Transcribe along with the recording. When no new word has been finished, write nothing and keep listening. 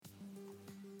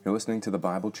You're listening to the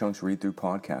Bible Chunks Read Through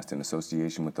podcast in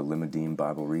association with the Limadim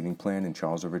Bible Reading Plan in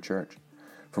Charles River Church.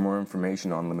 For more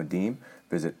information on Limadim,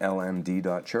 visit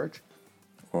lmd.church,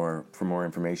 or for more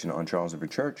information on Charles River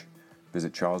Church,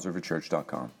 visit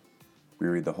charlesriverchurch.com. We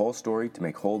read the whole story to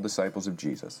make whole disciples of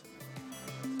Jesus.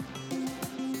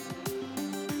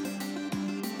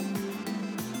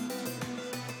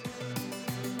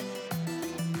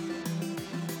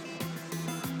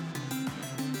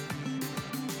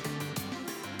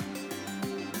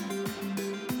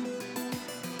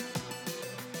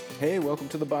 Hey, welcome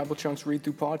to the Bible Chunks Read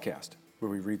Through podcast, where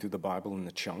we read through the Bible in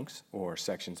the chunks, or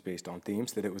sections based on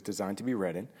themes that it was designed to be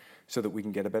read in, so that we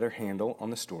can get a better handle on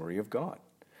the story of God.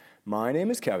 My name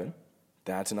is Kevin.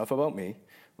 That's enough about me.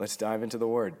 Let's dive into the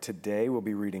Word. Today we'll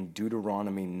be reading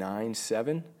Deuteronomy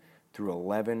 9:7 through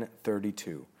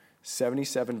 11:32.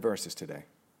 77 verses today.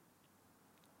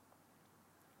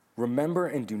 Remember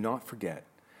and do not forget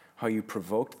how you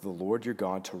provoked the Lord your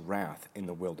God to wrath in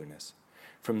the wilderness.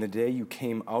 From the day you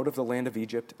came out of the land of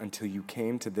Egypt until you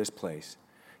came to this place,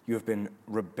 you have been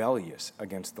rebellious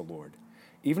against the Lord.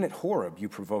 Even at Horeb you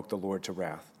provoked the Lord to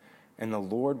wrath, and the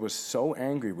Lord was so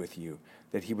angry with you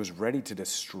that he was ready to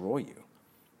destroy you.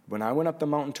 When I went up the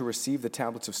mountain to receive the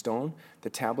tablets of stone, the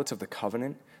tablets of the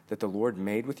covenant that the Lord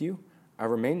made with you, I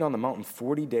remained on the mountain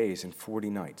 40 days and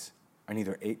 40 nights. I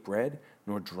neither ate bread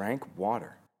nor drank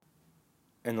water.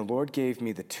 And the Lord gave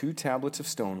me the 2 tablets of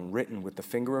stone written with the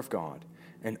finger of God,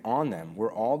 and on them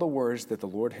were all the words that the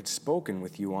Lord had spoken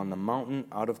with you on the mountain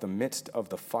out of the midst of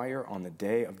the fire on the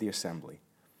day of the assembly.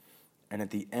 And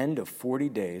at the end of 40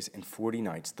 days and 40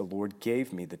 nights the Lord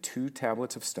gave me the 2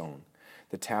 tablets of stone,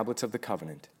 the tablets of the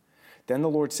covenant. Then the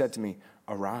Lord said to me,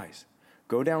 Arise,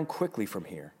 go down quickly from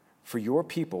here, for your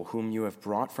people whom you have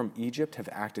brought from Egypt have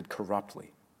acted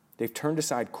corruptly. They've turned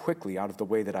aside quickly out of the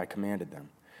way that I commanded them.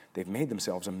 They've made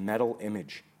themselves a metal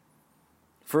image.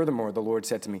 Furthermore, the Lord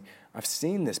said to me, I've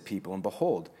seen this people, and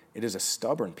behold, it is a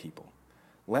stubborn people.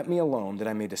 Let me alone, that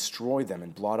I may destroy them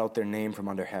and blot out their name from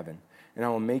under heaven, and I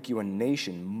will make you a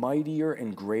nation mightier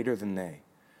and greater than they.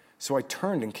 So I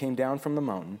turned and came down from the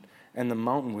mountain, and the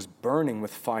mountain was burning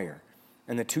with fire,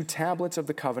 and the 2 tablets of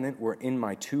the covenant were in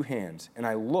my 2 hands. And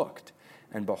I looked,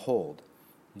 and behold,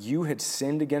 you had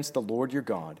sinned against the Lord your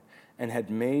God, and had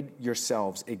made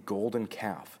yourselves a golden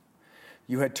calf.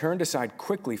 You had turned aside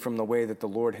quickly from the way that the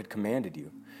Lord had commanded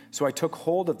you. So I took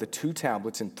hold of the 2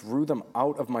 tablets and threw them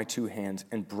out of my 2 hands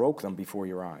and broke them before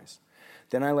your eyes.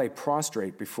 Then I lay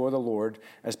prostrate before the Lord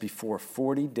as before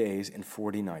 40 days and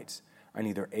 40 nights. I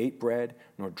neither ate bread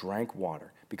nor drank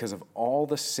water because of all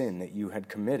the sin that you had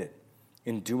committed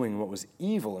in doing what was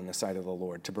evil in the sight of the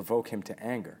Lord to provoke him to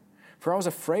anger. For I was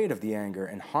afraid of the anger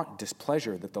and hot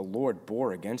displeasure that the Lord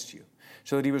bore against you,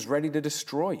 so that he was ready to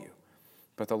destroy you.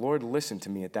 But the Lord listened to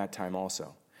me at that time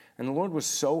also. And the Lord was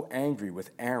so angry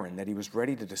with Aaron that he was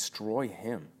ready to destroy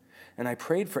him. And I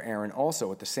prayed for Aaron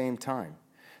also at the same time.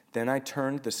 Then I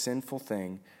turned the sinful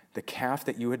thing, the calf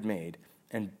that you had made,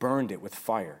 and burned it with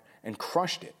fire, and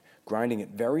crushed it, grinding it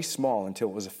very small until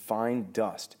it was a fine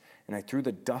dust. And I threw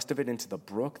the dust of it into the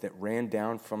brook that ran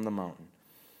down from the mountain.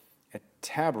 At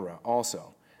Taberah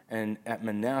also, and at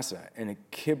Manasseh, and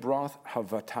at Kibroth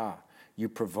Havatah, you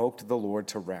provoked the Lord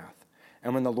to wrath.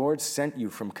 And when the Lord sent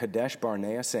you from Kadesh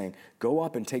Barnea, saying, Go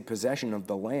up and take possession of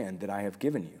the land that I have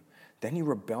given you, then you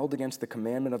rebelled against the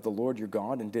commandment of the Lord your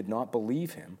God and did not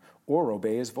believe him or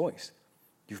obey his voice.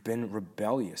 You've been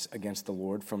rebellious against the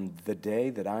Lord from the day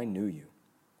that I knew you.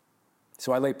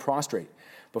 So I lay prostrate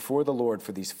before the Lord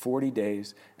for these 40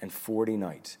 days and 40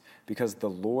 nights, because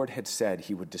the Lord had said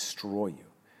he would destroy you.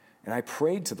 And I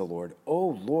prayed to the Lord, O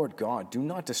Lord God, do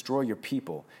not destroy your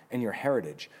people and your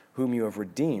heritage, whom you have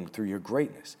redeemed through your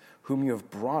greatness, whom you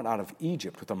have brought out of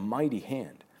Egypt with a mighty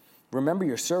hand. Remember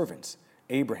your servants,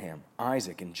 Abraham,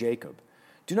 Isaac, and Jacob.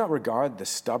 Do not regard the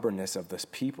stubbornness of this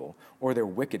people, or their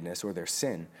wickedness, or their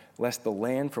sin, lest the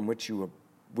land from which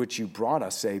you brought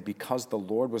us say, because the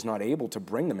Lord was not able to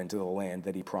bring them into the land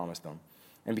that he promised them,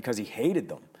 and because he hated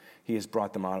them, he has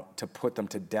brought them out to put them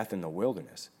to death in the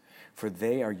wilderness. For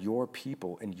they are your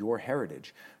people and your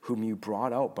heritage, whom you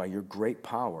brought out by your great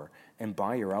power and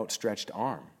by your outstretched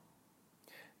arm.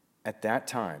 At that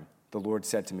time, the Lord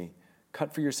said to me,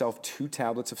 Cut for yourself 2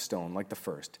 tablets of stone like the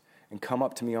first, and come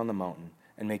up to me on the mountain,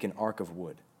 and make an ark of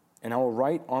wood. And I will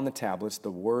write on the tablets the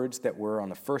words that were on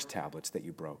the first tablets that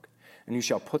you broke, and you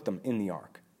shall put them in the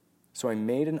ark. So I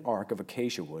made an ark of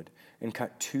acacia wood, and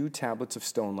cut 2 tablets of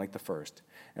stone like the first,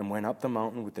 and went up the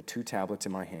mountain with the 2 tablets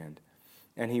in my hand.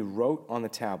 And he wrote on the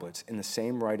tablets in the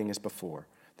same writing as before,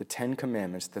 the 10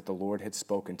 commandments that the Lord had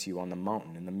spoken to you on the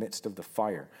mountain in the midst of the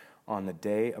fire on the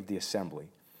day of the assembly.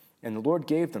 And the Lord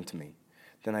gave them to me.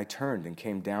 Then I turned and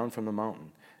came down from the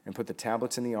mountain and put the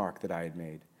tablets in the ark that I had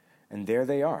made. And there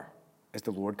they are, as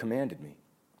the Lord commanded me.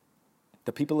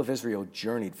 The people of Israel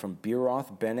journeyed from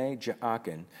Beeroth Bene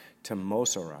Jaakan to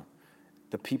Moserah.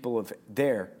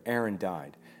 There Aaron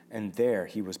died, and there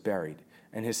he was buried,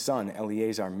 and his son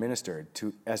Eleazar ministered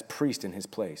as priest in his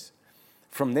place.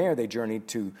 From there they journeyed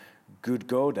to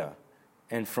Gudgoda,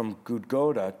 and from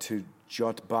Gudgoda to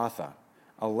Jotbatha,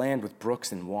 a land with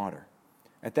brooks and water.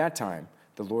 At that time,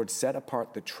 the Lord set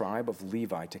apart the tribe of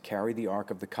Levi to carry the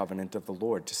ark of the covenant of the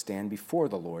Lord, to stand before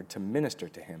the Lord, to minister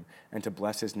to him, and to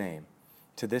bless his name,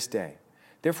 to this day.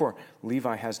 Therefore,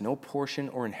 Levi has no portion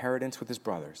or inheritance with his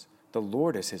brothers. The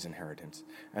Lord is his inheritance,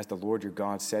 as the Lord your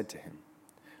God said to him.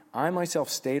 I myself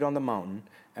stayed on the mountain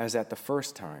as at the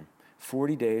first time,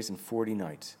 40 days and 40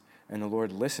 nights, and the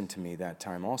Lord listened to me that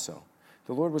time also.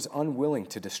 The Lord was unwilling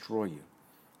to destroy you.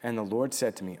 And the Lord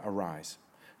said to me, Arise,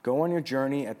 go on your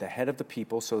journey at the head of the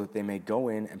people, so that they may go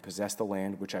in and possess the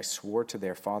land which I swore to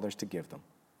their fathers to give them.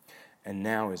 And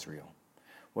now, Israel,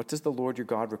 what does the Lord your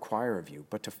God require of you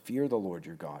but to fear the Lord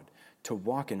your God, to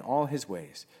walk in all his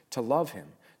ways, to love him,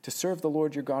 to serve the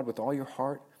Lord your God with all your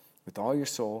heart, with all your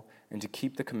soul, and to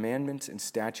keep the commandments and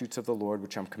statutes of the Lord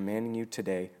which I'm commanding you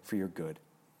today for your good?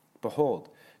 Behold,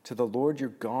 to the Lord your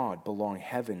God belong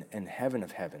heaven and heaven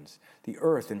of heavens, the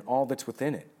earth and all that's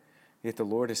within it. Yet the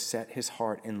Lord has set his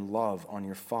heart in love on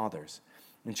your fathers,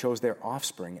 and chose their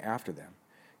offspring after them,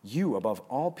 you above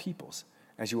all peoples,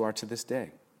 as you are to this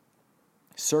day.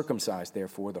 Circumcise,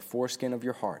 therefore, the foreskin of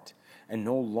your heart, and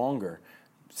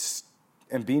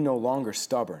be no longer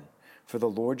stubborn. For the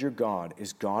Lord your God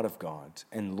is God of gods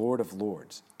and Lord of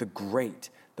lords, the great,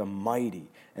 the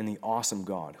mighty, and the awesome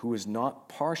God, who is not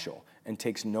partial and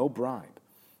takes no bribe.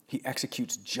 He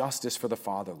executes justice for the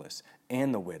fatherless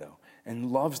and the widow,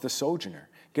 and loves the sojourner,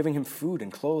 giving him food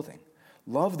and clothing.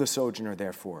 Love the sojourner,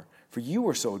 therefore, for you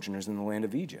were sojourners in the land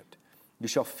of Egypt. You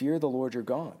shall fear the Lord your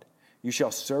God. You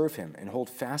shall serve him and hold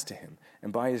fast to him,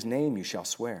 and by his name you shall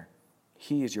swear.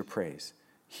 He is your praise.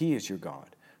 He is your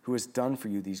God, who has done for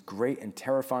you these great and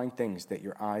terrifying things that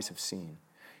your eyes have seen.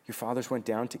 Your fathers went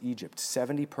down to Egypt,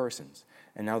 70 persons,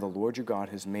 and now the Lord your God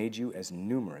has made you as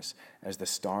numerous as the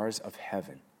stars of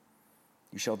heaven.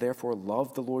 You shall therefore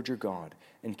love the Lord your God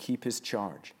and keep his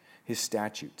charge, his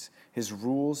statutes, his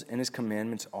rules, and his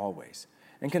commandments always.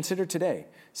 And consider today,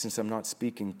 since I'm not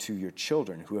speaking to your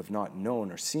children who have not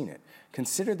known or seen it,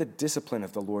 consider the discipline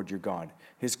of the Lord your God,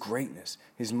 his greatness,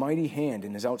 his mighty hand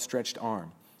and his outstretched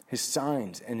arm, his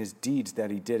signs and his deeds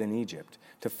that he did in Egypt,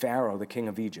 to Pharaoh the king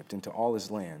of Egypt and to all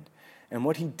his land, and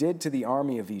what he did to the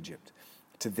army of Egypt,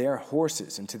 to their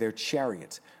horses and to their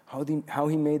chariots, how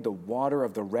he made the water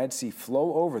of the Red Sea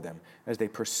flow over them as they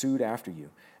pursued after you,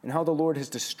 and how the Lord has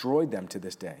destroyed them to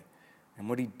this day, and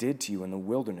what he did to you in the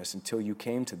wilderness until you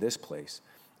came to this place,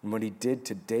 and what he did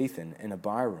to Dathan and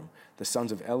Abiram, the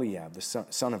sons of Eliab, the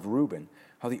son of Reuben,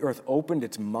 how the earth opened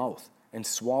its mouth and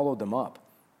swallowed them up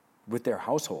with their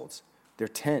households, their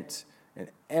tents, and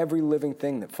every living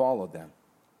thing that followed them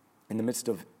in the midst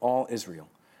of all Israel.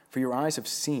 For your eyes have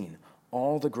seen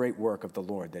all the great work of the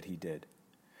Lord that he did.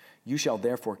 You shall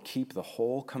therefore keep the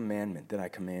whole commandment that I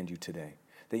command you today,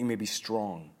 that you may be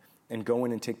strong, and go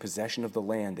in and take possession of the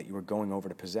land that you are going over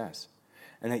to possess,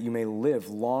 and that you may live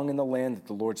long in the land that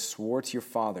the Lord swore to your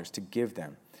fathers to give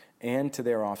them and to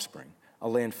their offspring, a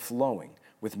land flowing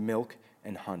with milk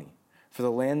and honey. For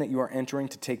the land that you are entering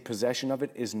to take possession of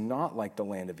it is not like the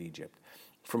land of Egypt,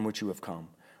 from which you have come,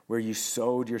 where you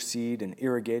sowed your seed and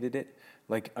irrigated it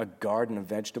like a garden of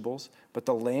vegetables. But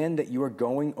the land that you are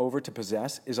going over to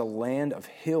possess is a land of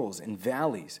hills and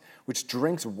valleys, which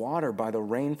drinks water by the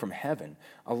rain from heaven,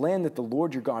 a land that the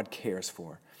Lord your God cares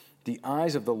for. The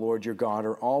eyes of the Lord your God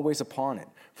are always upon it,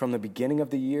 from the beginning of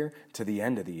the year to the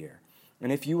end of the year.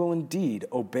 And if you will indeed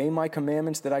obey my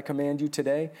commandments that I command you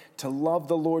today, to love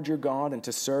the Lord your God and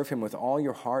to serve him with all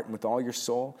your heart and with all your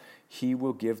soul, he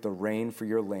will give the rain for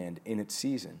your land in its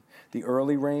season, the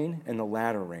early rain and the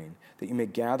latter rain, that you may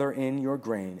gather in your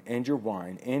grain and your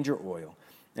wine and your oil.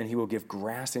 And he will give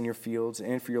grass in your fields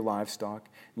and for your livestock,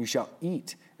 and you shall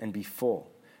eat and be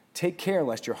full. Take care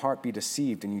lest your heart be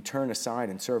deceived and you turn aside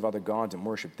and serve other gods and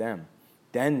worship them.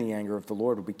 Then the anger of the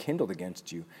Lord will be kindled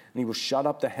against you, and he will shut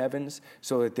up the heavens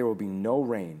so that there will be no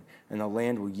rain, and the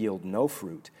land will yield no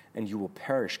fruit, and you will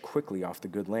perish quickly off the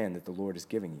good land that the Lord is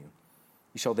giving you.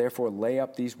 You shall therefore lay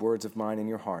up these words of mine in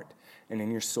your heart and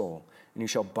in your soul, and you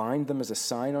shall bind them as a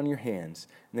sign on your hands,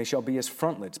 and they shall be as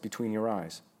frontlets between your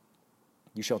eyes.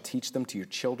 You shall teach them to your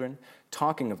children,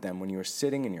 talking of them when you are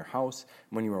sitting in your house,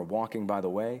 when you are walking by the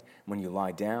way, when you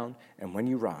lie down, and when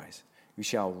you rise. You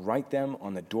shall write them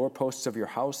on the doorposts of your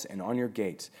house and on your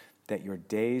gates, that your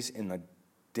days in the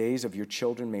days of your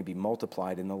children may be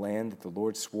multiplied in the land that the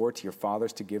Lord swore to your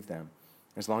fathers to give them,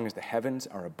 as long as the heavens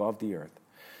are above the earth.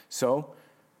 So,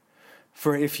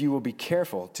 for if you will be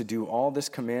careful to do all this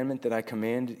commandment that I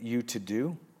command you to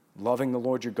do, loving the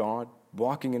Lord your God,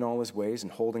 walking in all his ways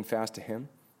and holding fast to him,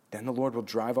 then the Lord will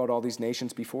drive out all these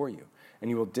nations before you,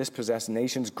 and you will dispossess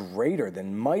nations greater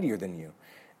than, mightier than you.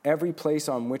 Every place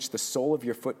on which the sole of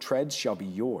your foot treads shall be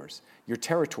yours. Your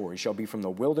territory shall be from the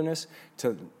wilderness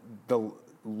to the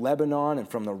Lebanon, and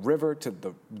from the river to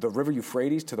the river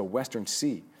Euphrates to the western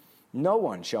sea. No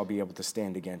one shall be able to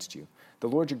stand against you. The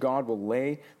Lord your God will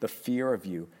lay the fear of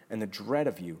you and the dread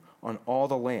of you on all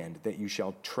the land that you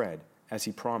shall tread, as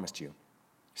he promised you.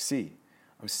 See,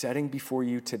 I'm setting before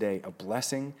you today a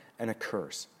blessing and a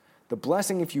curse. The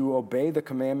blessing if you obey the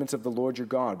commandments of the Lord your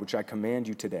God, which I command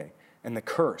you today, and the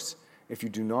curse if you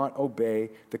do not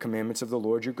obey the commandments of the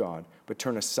Lord your God, but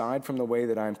turn aside from the way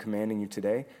that I am commanding you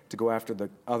today to go after the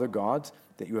other gods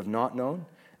that you have not known.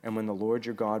 And when the Lord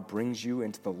your God brings you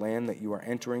into the land that you are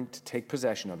entering to take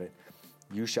possession of it,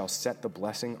 you shall set the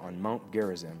blessing on Mount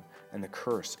Gerizim and the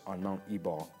curse on Mount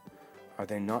Ebal. Are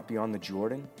they not beyond the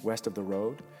Jordan, west of the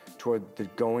road, toward the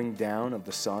going down of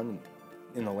the sun,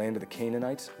 in the land of the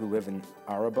Canaanites who live in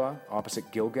Arabah, opposite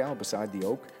Gilgal, beside the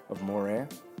oak of Moreh?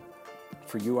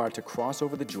 For you are to cross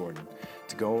over the Jordan,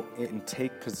 to go and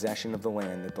take possession of the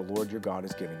land that the Lord your God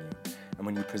has given you. And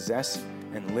when you possess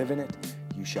and live in it,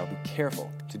 you shall be careful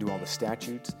to do all the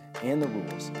statutes and the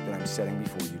rules that I'm setting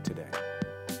before you today.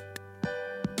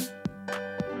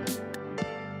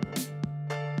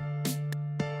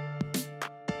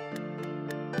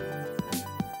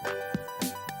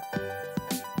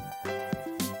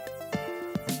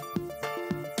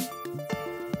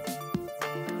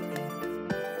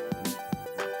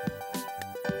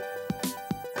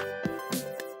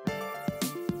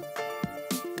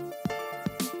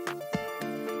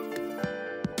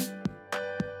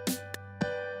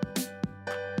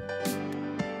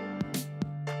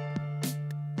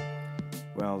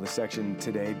 Well, the section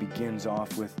today begins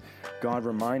off with God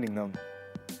reminding them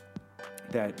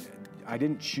that I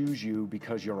didn't choose you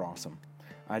because you're awesome.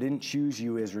 I didn't choose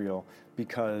you, Israel,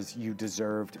 because you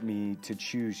deserved me to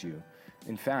choose you.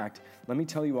 In fact, let me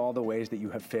tell you all the ways that you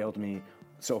have failed me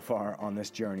so far on this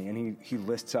journey. And he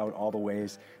lists out all the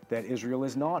ways that Israel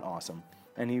is not awesome.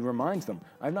 And he reminds them,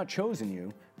 I've not chosen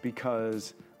you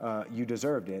because you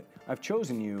deserved it. I've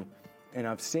chosen you and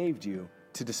I've saved you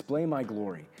to display my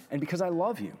glory, and because I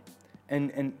love you.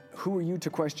 And who are you to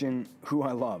question who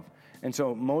I love? And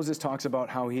so Moses talks about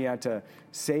how he had to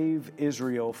save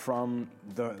Israel from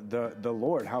the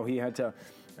Lord, how he had to,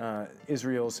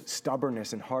 Israel's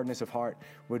stubbornness and hardness of heart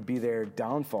would be their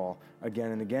downfall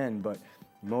again and again, but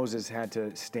Moses had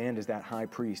to stand as that high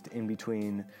priest in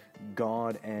between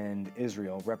God and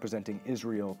Israel, representing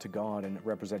Israel to God and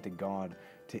representing God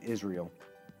to Israel.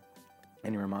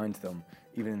 And he reminds them,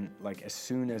 even like as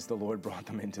soon as the Lord brought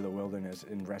them into the wilderness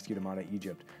and rescued them out of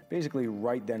Egypt, basically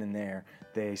right then and there,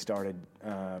 they started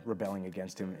rebelling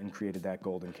against him and created that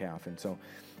golden calf. And so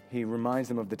he reminds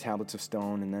them of the tablets of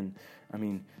stone. And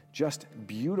then, just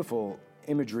beautiful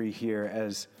imagery here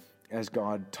as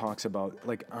God talks about,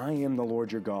 like, I am the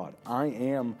Lord your God. I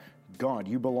am God.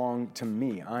 You belong to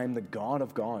me. I'm the God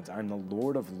of gods. I'm the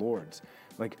Lord of lords.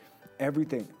 Like,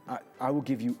 everything, I will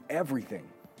give you everything.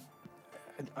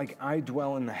 Like, I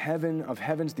dwell in the heaven of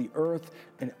heavens, the earth,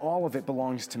 and all of it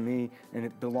belongs to me, and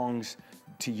it belongs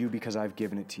to you because I've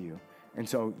given it to you. And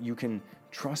so you can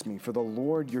trust me, for the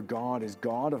Lord your God is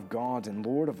God of gods and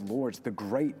Lord of lords, the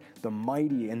great, the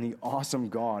mighty, and the awesome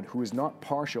God, who is not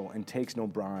partial and takes no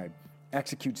bribe,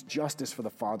 executes justice for the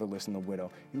fatherless and the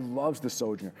widow. He loves the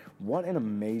sojourner. What an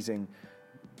amazing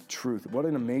truth. What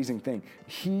an amazing thing.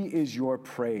 He is your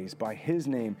praise. By his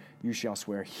name you shall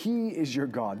swear. He is your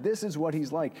God. This is what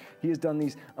he's like. He has done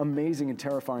these amazing and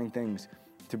terrifying things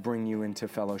to bring you into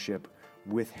fellowship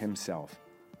with himself.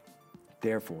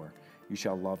 Therefore, you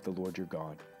shall love the Lord your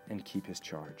God and keep his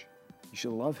charge. You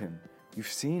shall love him. You've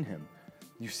seen him.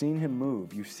 You've seen him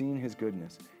move. You've seen his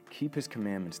goodness. Keep his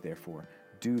commandments, therefore.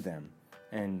 Do them,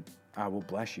 and I will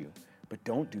bless you. But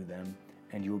don't do them,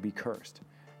 and you will be cursed.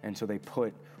 And so they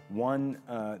put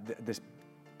this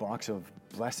box of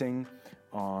blessing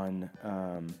on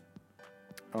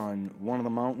one of the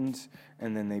mountains,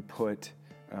 and then they put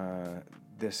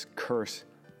this curse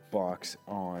box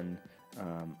on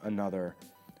another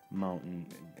mountain.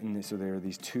 And so there are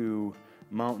these two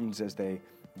mountains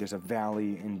there's a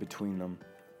valley in between them.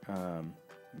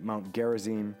 Mount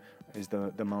Gerizim is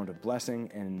the mount of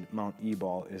blessing, and Mount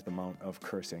Ebal is the mount of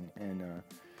cursing. And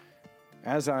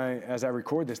as I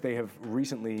record this, they have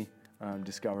recently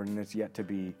discovered, and it's yet to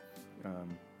be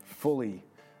fully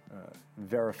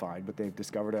verified, but they've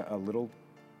discovered a little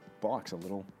box, a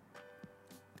little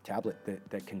tablet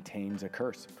that contains a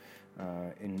curse,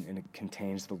 and it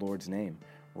contains the Lord's name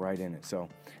right in it. So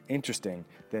interesting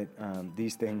that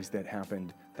these things that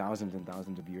happened thousands and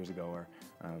thousands of years ago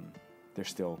they're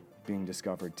still being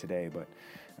discovered today. But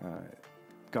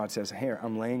God says, here,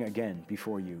 I'm laying again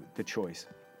before you the choice,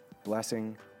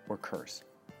 blessing or curse,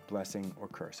 blessing or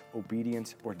curse,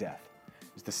 obedience or death.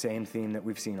 It's the same theme that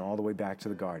we've seen all the way back to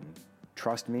the garden.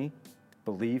 Trust me,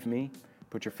 believe me,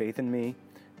 put your faith in me.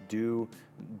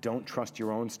 Don't trust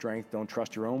your own strength, don't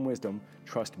trust your own wisdom,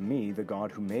 trust me, the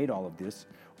God who made all of this,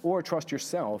 or trust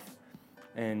yourself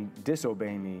and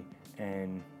disobey me,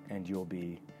 and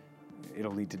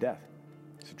it'll lead to death.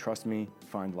 So trust me,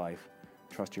 find life,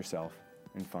 trust yourself,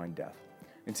 and find death.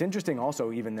 It's interesting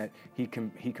also even that he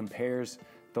compares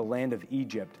the land of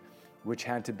Egypt, which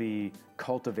had to be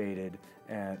cultivated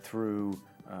through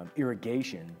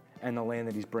irrigation, and the land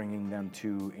that he's bringing them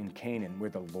to in Canaan, where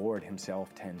the Lord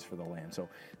himself tends for the land. So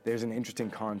there's an interesting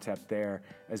concept there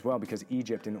as well, because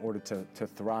Egypt, in order to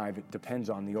thrive, it depends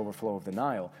on the overflow of the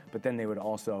Nile, but then they would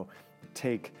also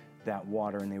take that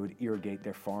water and they would irrigate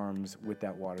their farms with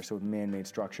that water, so man-made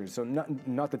structures. So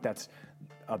not that that's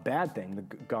a bad thing.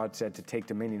 God said to take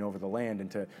dominion over the land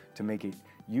and to make it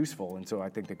useful, and so I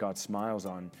think that God smiles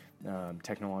on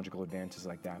technological advances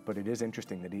like that. But it is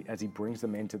interesting that as he brings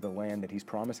them into the land that he's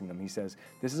promising them, he says,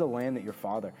 this is a land that your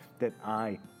father, that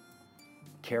I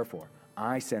care for.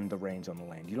 I send the rains on the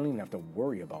land. You don't even have to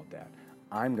worry about that.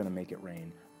 I'm going to make it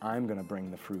rain. I'm going to bring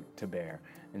the fruit to bear.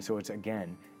 And so it's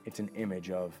an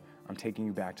image of, I'm taking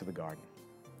you back to the garden,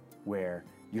 where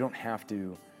you don't have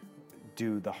to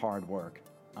do the hard work.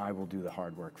 I will do the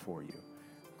hard work for you.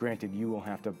 Granted, you will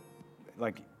have to,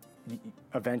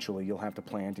 eventually you'll have to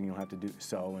plant and you'll have to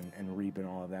sow and reap and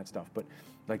all of that stuff.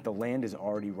 But the land is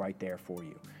already right there for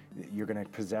you. You're going to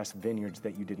possess vineyards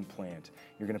that you didn't plant.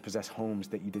 You're going to possess homes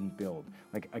that you didn't build.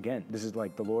 Again, this is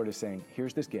the Lord is saying,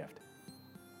 here's this gift.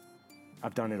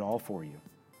 I've done it all for you.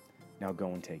 Now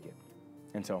go and take it.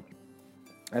 And so,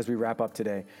 as we wrap up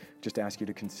today, just ask you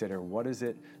to consider, what is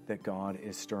it that God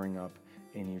is stirring up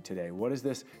in you today? What does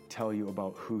this tell you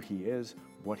about who he is,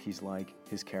 what he's like,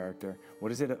 his character? What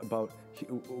does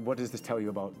this tell you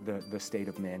about the state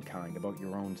of mankind, about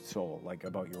your own soul,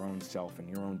 about your own self and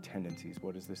your own tendencies?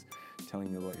 What is this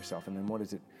telling you about yourself? And then what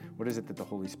is it that the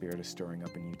Holy Spirit is stirring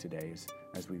up in you today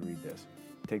as we read this?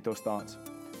 Take those thoughts,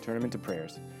 turn them into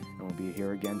prayers, and we'll be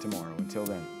here again tomorrow. Until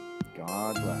then,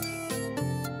 God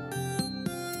bless.